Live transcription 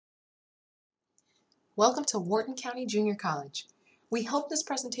Welcome to Wharton County Junior College. We hope this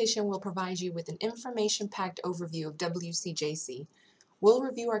presentation will provide you with an information-packed overview of WCJC. We'll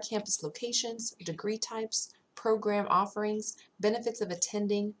review our campus locations, degree types, program offerings, benefits of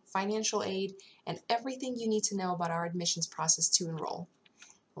attending, financial aid, and everything you need to know about our admissions process to enroll.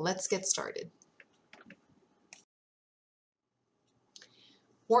 Let's get started.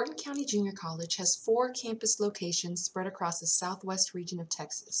 Wharton County Junior College has 4 campus locations spread across the southwest region of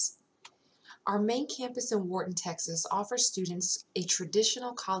Texas. Our main campus in Wharton, Texas offers students a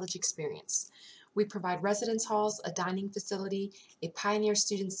traditional college experience. We provide residence halls, a dining facility, a Pioneer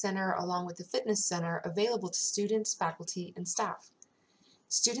Student Center, along with a fitness center available to students, faculty, and staff.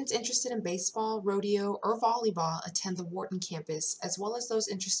 Students interested in baseball, rodeo, or volleyball attend the Wharton campus, as well as those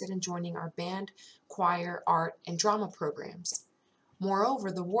interested in joining our band, choir, art, and drama programs.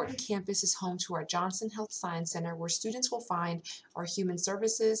 Moreover, the Wharton campus is home to our Johnson Health Science Center, where students will find our human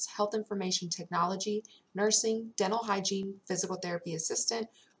services, health information technology, nursing, dental hygiene, physical therapy assistant,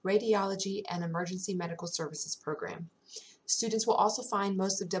 radiology, and emergency medical services program. Students will also find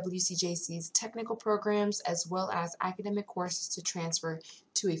most of WCJC's technical programs as well as academic courses to transfer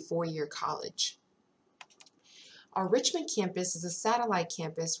to a 4-year college. Our Richmond campus is a satellite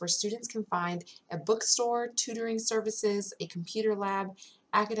campus where students can find a bookstore, tutoring services, a computer lab,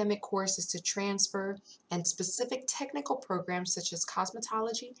 academic courses to transfer, and specific technical programs such as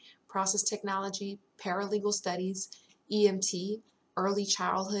cosmetology, process technology, paralegal studies, EMT, early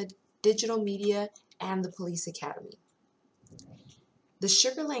childhood, digital media, and the police academy. The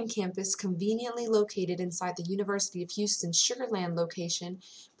Sugar Land campus, conveniently located inside the University of Houston's Sugar Land location,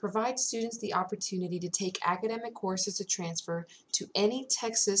 provides students the opportunity to take academic courses to transfer to any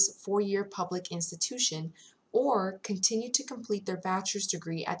Texas 4-year public institution or continue to complete their bachelor's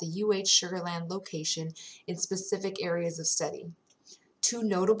degree at the UH Sugar Land location in specific areas of study. 2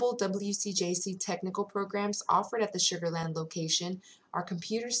 notable WCJC technical programs offered at the Sugar Land location are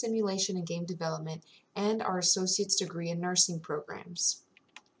computer simulation and game development and our associate's degree in nursing programs.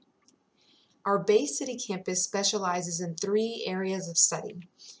 Our Bay City campus specializes in 3 areas of study: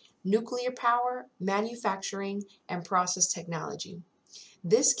 nuclear power, manufacturing, and process technology.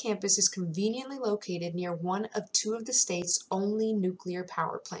 This campus is conveniently located near one of 2 of the state's only nuclear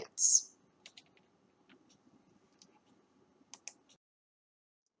power plants.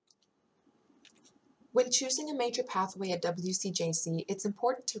 When choosing a major pathway at WCJC, it's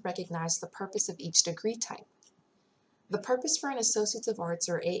important to recognize the purpose of each degree type. The purpose for an Associates of Arts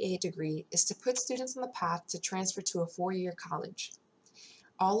or AA degree is to put students on the path to transfer to a 4-year college.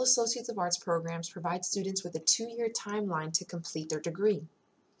 All Associates of Arts programs provide students with a 2-year timeline to complete their degree.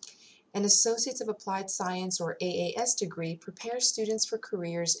 An Associates of Applied Science or AAS degree prepares students for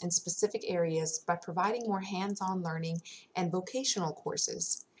careers in specific areas by providing more hands-on learning and vocational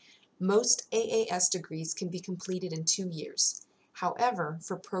courses. Most AAS degrees can be completed in 2 years. However,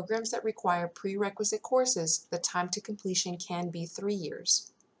 for programs that require prerequisite courses, the time to completion can be 3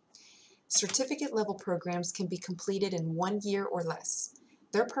 years. Certificate-level programs can be completed in 1 year or less.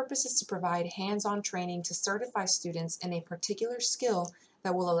 Their purpose is to provide hands-on training to certify students in a particular skill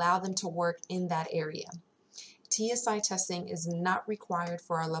that will allow them to work in that area. TSI testing is not required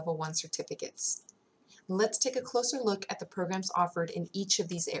for our Level 1 certificates. Let's take a closer look at the programs offered in each of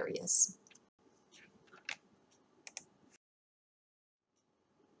these areas.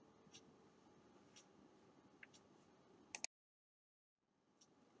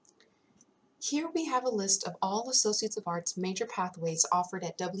 Here we have a list of all Associates of Arts major pathways offered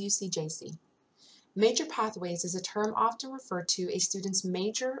at WCJC. Major pathways is a term often referred to a student's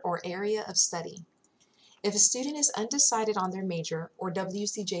major or area of study. If a student is undecided on their major or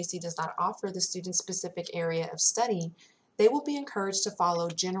WCJC does not offer the student-specific area of study, they will be encouraged to follow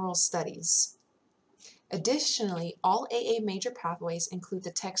general studies. Additionally, all AA major pathways include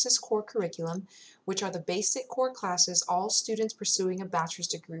the Texas Core Curriculum, which are the basic core classes all students pursuing a bachelor's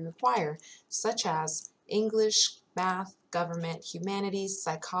degree require, such as English, math, government, humanities,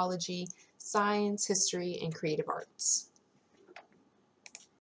 psychology, science, history, and creative arts.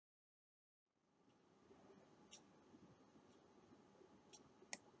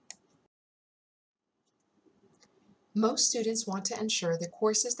 Most students want to ensure the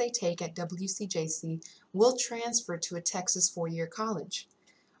courses they take at WCJC will transfer to a Texas 4-year college.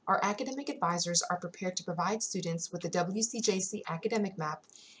 Our academic advisors are prepared to provide students with the WCJC academic map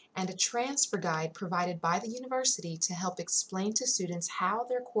and a transfer guide provided by the university to help explain to students how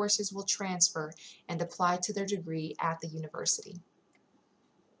their courses will transfer and apply to their degree at the university.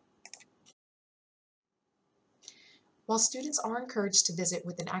 While students are encouraged to visit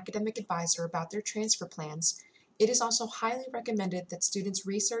with an academic advisor about their transfer plans, It is also highly recommended that students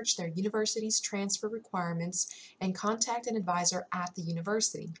research their university's transfer requirements and contact an advisor at the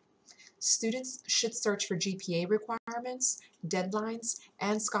university. Students should search for GPA requirements, deadlines,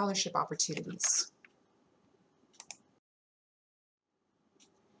 and scholarship opportunities.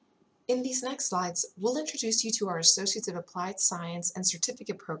 In these next slides, we'll introduce you to our Associates of Applied Science and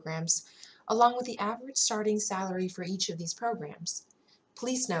Certificate programs, along with the average starting salary for each of these programs.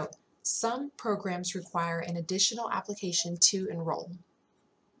 Please note, some programs require an additional application to enroll.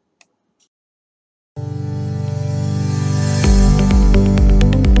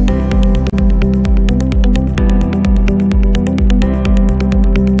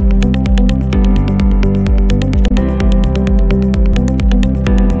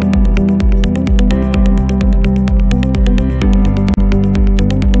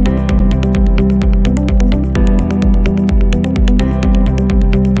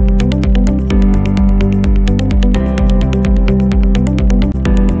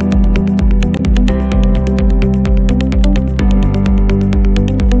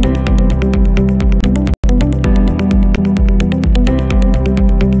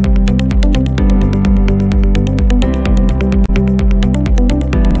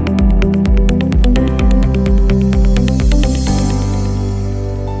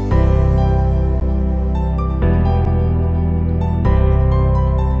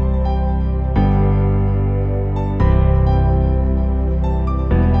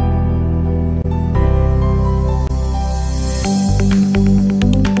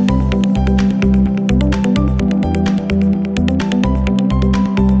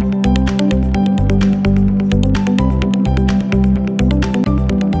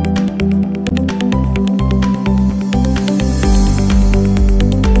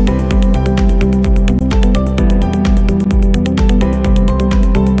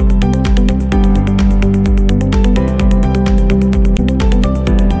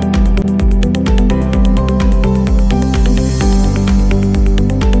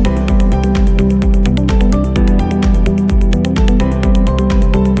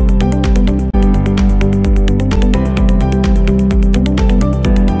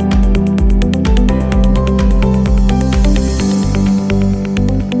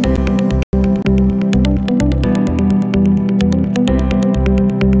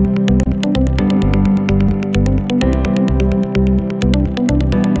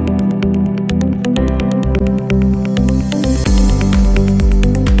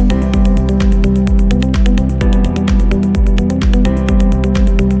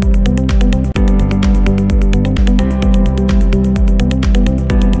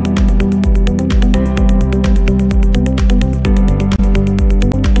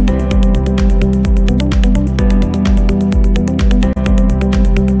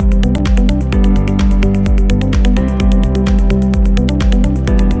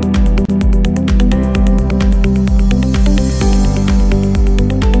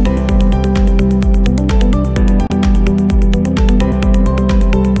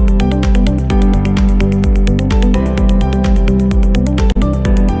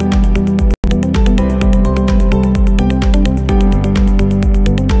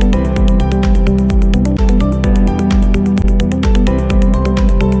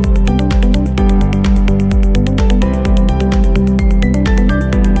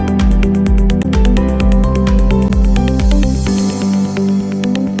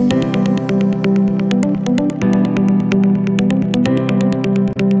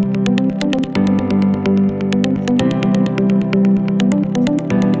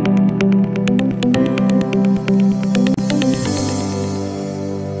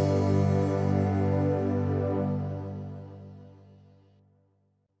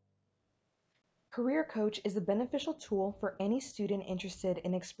 Career Coach is a beneficial tool for any student interested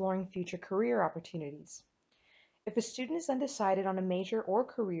in exploring future career opportunities. If a student is undecided on a major or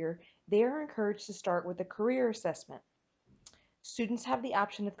career, they are encouraged to start with a career assessment. Students have the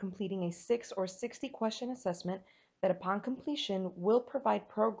option of completing a 6 or 60 question assessment that upon completion will provide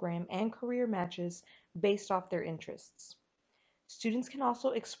program and career matches based off their interests. Students can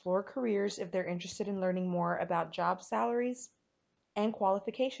also explore careers if they're interested in learning more about job salaries and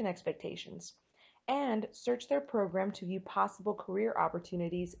qualification expectations, and search their program to view possible career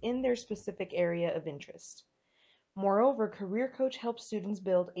opportunities in their specific area of interest. Moreover, Career Coach helps students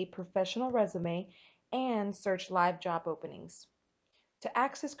build a professional resume and search live job openings. To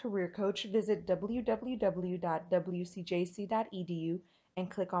access Career Coach, visit www.wcjc.edu and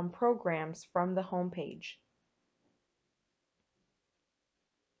click on Programs from the home page.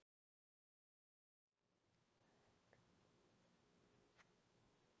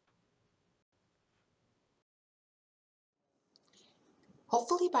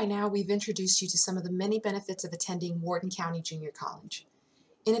 Hopefully by now we've introduced you to some of the many benefits of attending Wharton County Junior College.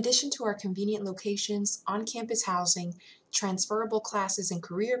 In addition to our convenient locations, on-campus housing, transferable classes, and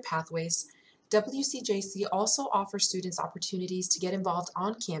career pathways, WCJC also offers students opportunities to get involved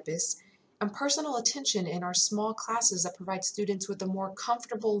on campus and personal attention in our small classes that provide students with a more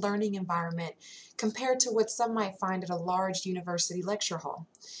comfortable learning environment compared to what some might find at a large university lecture hall.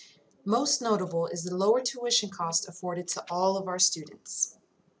 Most notable is the lower tuition cost afforded to all of our students.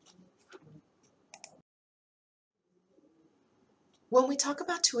 When we talk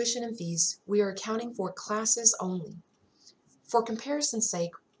about tuition and fees, we are accounting for classes only. For comparison's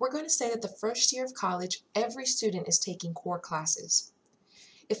sake, we're going to say that the first year of college, every student is taking core classes.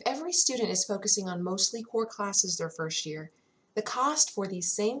 If every student is focusing on mostly core classes their first year, the cost for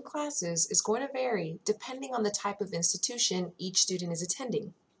these same classes is going to vary depending on the type of institution each student is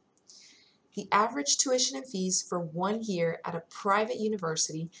attending. The average tuition and fees for 1 year at a private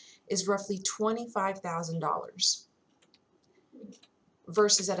university is roughly $25,000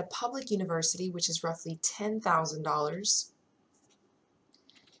 versus at a public university, which is roughly $10,000,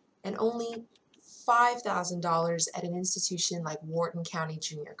 and only $5,000 at an institution like Wharton County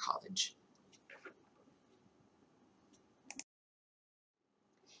Junior College.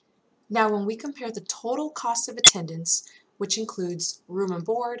 Now, when we compare the total cost of attendance, which includes room and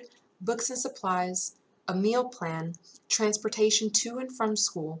board, books and supplies, a meal plan, transportation to and from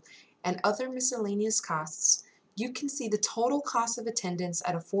school, and other miscellaneous costs, you can see the total cost of attendance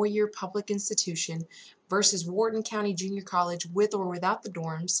at a 4-year public institution versus Wharton County Junior College with or without the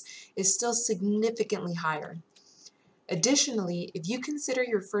dorms is still significantly higher. Additionally, if you consider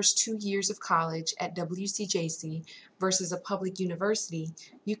your first 2 years of college at WCJC versus a public university,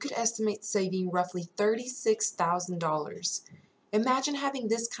 you could estimate saving roughly $36,000. Imagine having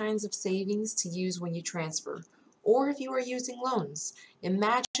this kinds of savings to use when you transfer, or if you are using loans.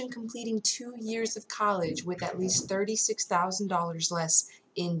 Imagine completing 2 years of college with at least $36,000 less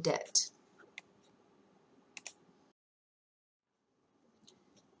in debt.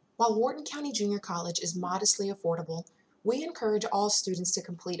 While Wharton County Junior College is modestly affordable, we encourage all students to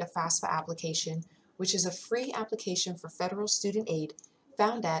complete a FAFSA application, which is a free application for federal student aid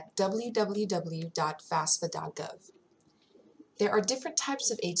found at www.fasfa.gov. There are different types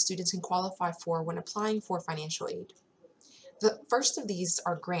of aid students can qualify for when applying for financial aid. The first of these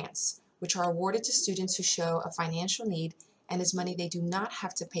are grants, which are awarded to students who show a financial need and is money they do not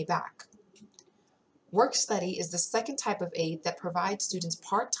have to pay back. Work study is the second type of aid that provides students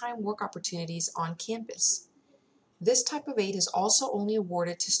part-time work opportunities on campus. This type of aid is also only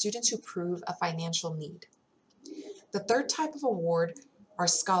awarded to students who prove a financial need. The third type of award are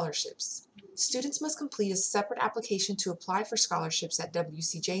scholarships. Students must complete a separate application to apply for scholarships at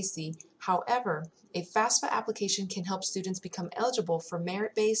WCJC. However, a FAFSA application can help students become eligible for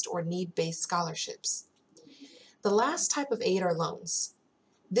merit-based or need-based scholarships. The last type of aid are loans.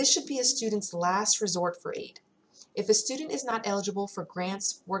 This should be a student's last resort for aid. If a student is not eligible for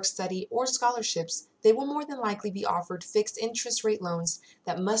grants, work study, or scholarships, they will more than likely be offered fixed interest rate loans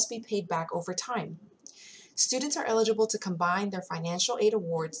that must be paid back over time. Students are eligible to combine their financial aid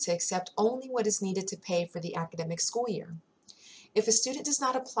awards to accept only what is needed to pay for the academic school year. If a student does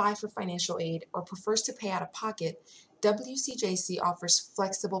not apply for financial aid or prefers to pay out of pocket, WCJC offers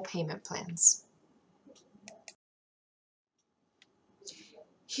flexible payment plans.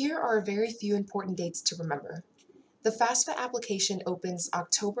 Here are a very few important dates to remember. The FAFSA application opens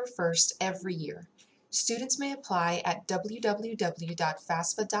October 1st every year. Students may apply at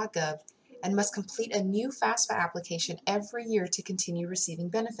www.fasfa.gov and must complete a new FAFSA application every year to continue receiving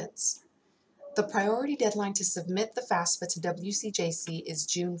benefits. The priority deadline to submit the FAFSA to WCJC is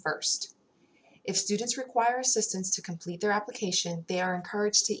June 1st. If students require assistance to complete their application, they are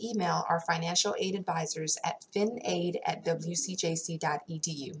encouraged to email our financial aid advisors at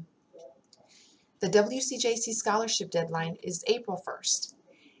finaid@wcjc.edu. The WCJC scholarship deadline is April 1st.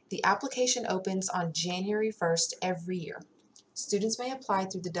 The application opens on January 1st every year. Students may apply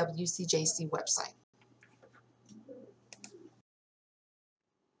through the WCJC website.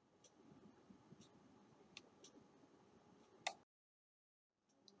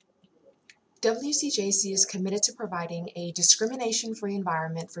 WCJC is committed to providing a discrimination-free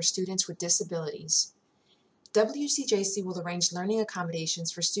environment for students with disabilities. WCJC will arrange learning accommodations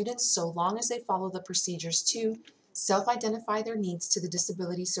for students so long as they follow the procedures to self-identify their needs to the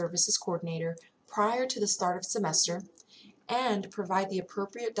Disability Services Coordinator prior to the start of semester, and provide the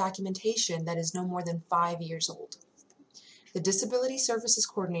appropriate documentation that is no more than 5 years old. The Disability Services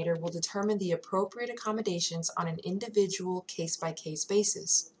Coordinator will determine the appropriate accommodations on an individual case-by-case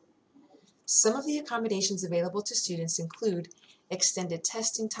basis. Some of the accommodations available to students include extended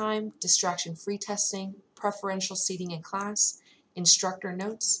testing time, distraction-free testing, preferential seating in class, instructor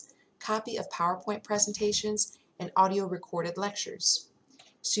notes, copy of PowerPoint presentations, and audio recorded lectures.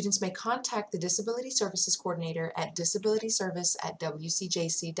 Students may contact the Disability Services Coordinator at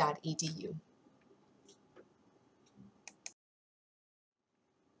disabilityservice@wcjc.edu.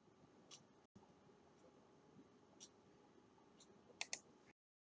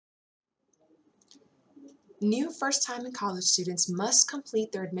 New first-time in college students must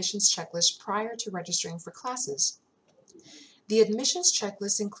complete their admissions checklist prior to registering for classes. The admissions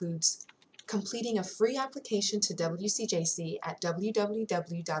checklist includes completing a free application to WCJC at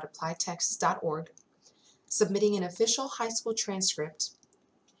www.applytexas.org, submitting an official high school transcript,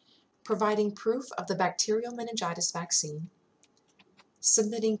 providing proof of the bacterial meningitis vaccine,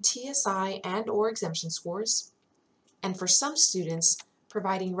 submitting TSI and/or exemption scores, and for some students,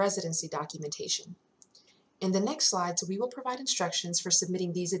 providing residency documentation. In the next slides, we will provide instructions for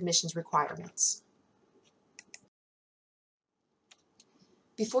submitting these admissions requirements.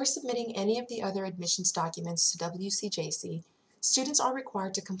 Before submitting any of the other admissions documents to WCJC, students are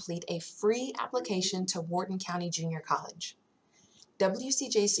required to complete a free application to Wharton County Junior College.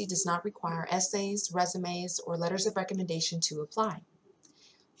 WCJC does not require essays, resumes, or letters of recommendation to apply.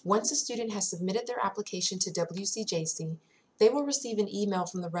 Once a student has submitted their application to WCJC, they will receive an email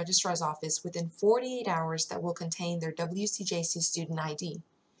from the registrar's office within 48 hours that will contain their WCJC student ID.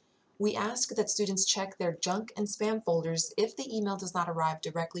 We ask that students check their junk and spam folders if the email does not arrive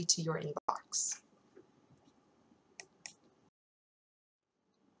directly to your inbox.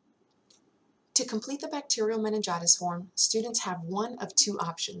 To complete the bacterial meningitis form, students have one of two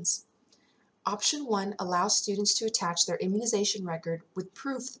options. Option 1 allows students to attach their immunization record with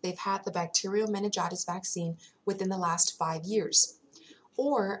proof that they've had the bacterial meningitis vaccine within the last 5 years,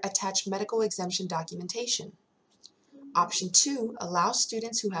 or attach medical exemption documentation. Option 2 allows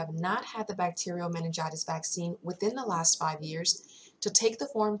students who have not had the bacterial meningitis vaccine within the last 5 years to take the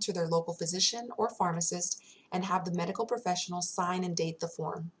form to their local physician or pharmacist and have the medical professional sign and date the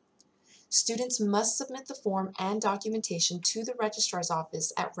form. Students must submit the form and documentation to the registrar's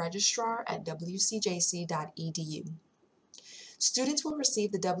office at registrar@wcjc.edu. Students will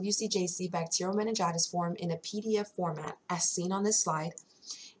receive the WCJC bacterial meningitis form in a PDF format, as seen on this slide,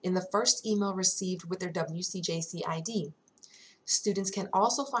 in the first email received with their WCJC ID. Students can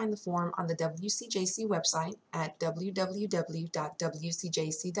also find the form on the WCJC website at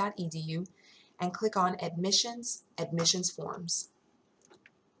www.wcjc.edu and click on Admissions Forms.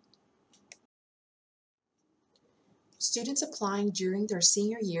 Students applying during their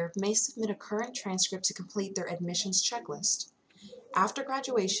senior year may submit a current transcript to complete their admissions checklist. After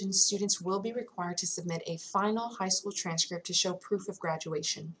graduation, students will be required to submit a final high school transcript to show proof of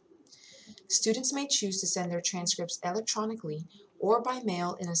graduation. Students may choose to send their transcripts electronically or by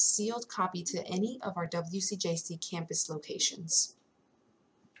mail in a sealed copy to any of our WCJC campus locations.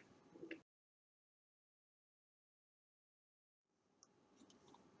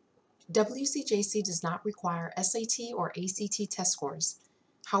 WCJC does not require SAT or ACT test scores.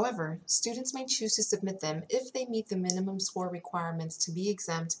 However, students may choose to submit them if they meet the minimum score requirements to be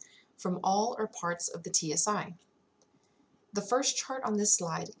exempt from all or parts of the TSI. The first chart on this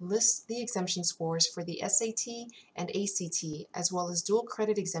slide lists the exemption scores for the SAT and ACT, as well as dual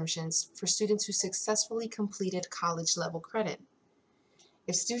credit exemptions for students who successfully completed college level credit.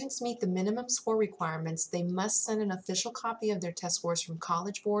 If students meet the minimum score requirements, they must send an official copy of their test scores from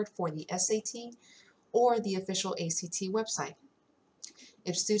College Board for the SAT or the official ACT website.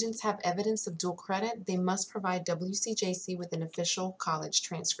 If students have evidence of dual credit, they must provide WCJC with an official college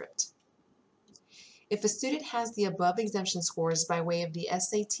transcript. If a student has the above exemption scores by way of the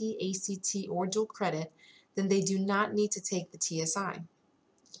SAT, ACT, or dual credit, then they do not need to take the TSI.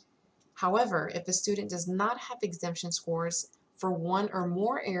 However, if a student does not have exemption scores for one or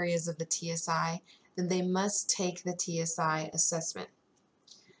more areas of the TSI, then they must take the TSI assessment.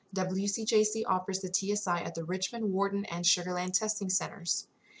 WCJC offers the TSI at the Richmond, Wharton, and Sugar Land testing centers.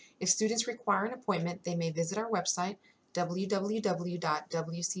 If students require an appointment, they may visit our website, www.wcjc.edu,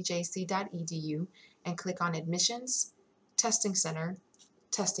 and click on Admissions, Testing Center,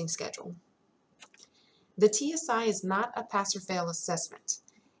 Testing Schedule. The TSI is not a pass or fail assessment.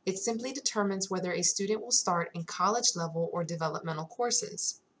 It simply determines whether a student will start in college level or developmental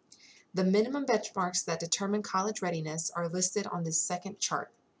courses. The minimum benchmarks that determine college readiness are listed on this second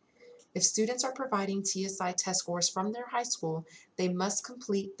chart. If students are providing TSI test scores from their high school, they must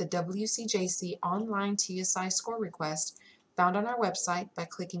complete the WCJC online TSI score request found on our website by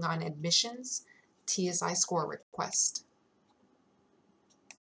clicking on Admissions, TSI Score Request.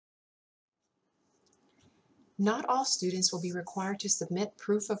 Not all students will be required to submit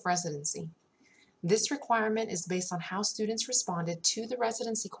proof of residency. This requirement is based on how students responded to the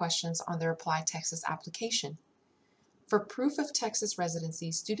residency questions on their Apply Texas application. For proof of Texas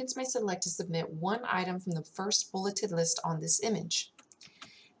residency, students may select to submit one item from the first bulleted list on this image.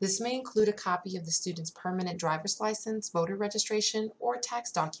 This may include a copy of the student's permanent driver's license, voter registration, or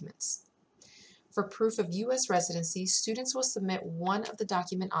tax documents. For proof of U.S. residency, students will submit one of the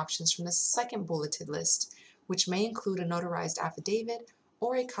document options from the second bulleted list, which may include a notarized affidavit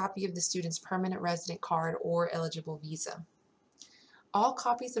or a copy of the student's permanent resident card or eligible visa. All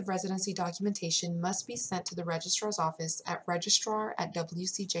copies of residency documentation must be sent to the registrar's office at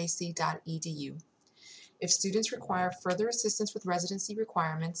registrar@wcjc.edu. If students require further assistance with residency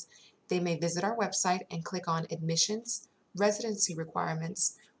requirements, they may visit our website and click on Admissions, Residency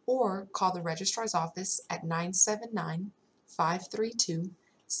Requirements, or call the registrar's office at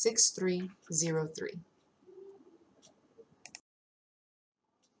 979-532-6303.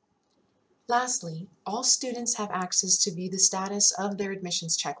 Lastly, all students have access to view the status of their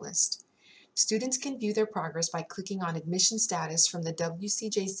admissions checklist. Students can view their progress by clicking on Admission Status from the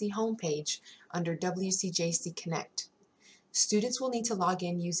WCJC homepage under WCJC Connect. Students will need to log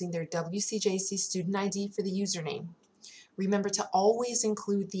in using their WCJC student ID for the username. Remember to always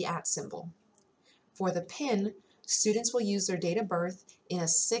include the @ symbol. For the PIN, students will use their date of birth in a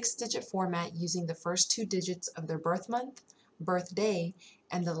 6-digit format using the first 2 digits of their birth month, birthday,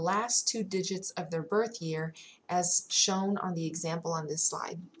 and the last 2 digits of their birth year as shown on the example on this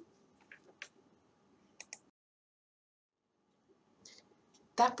slide.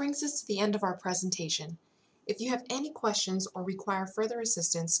 That brings us to the end of our presentation. If you have any questions or require further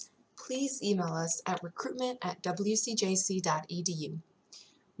assistance, please email us at recruitment@wcjc.edu.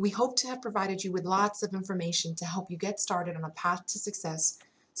 We hope to have provided you with lots of information to help you get started on a path to success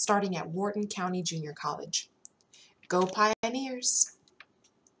starting at Wharton County Junior College. Go Pioneers!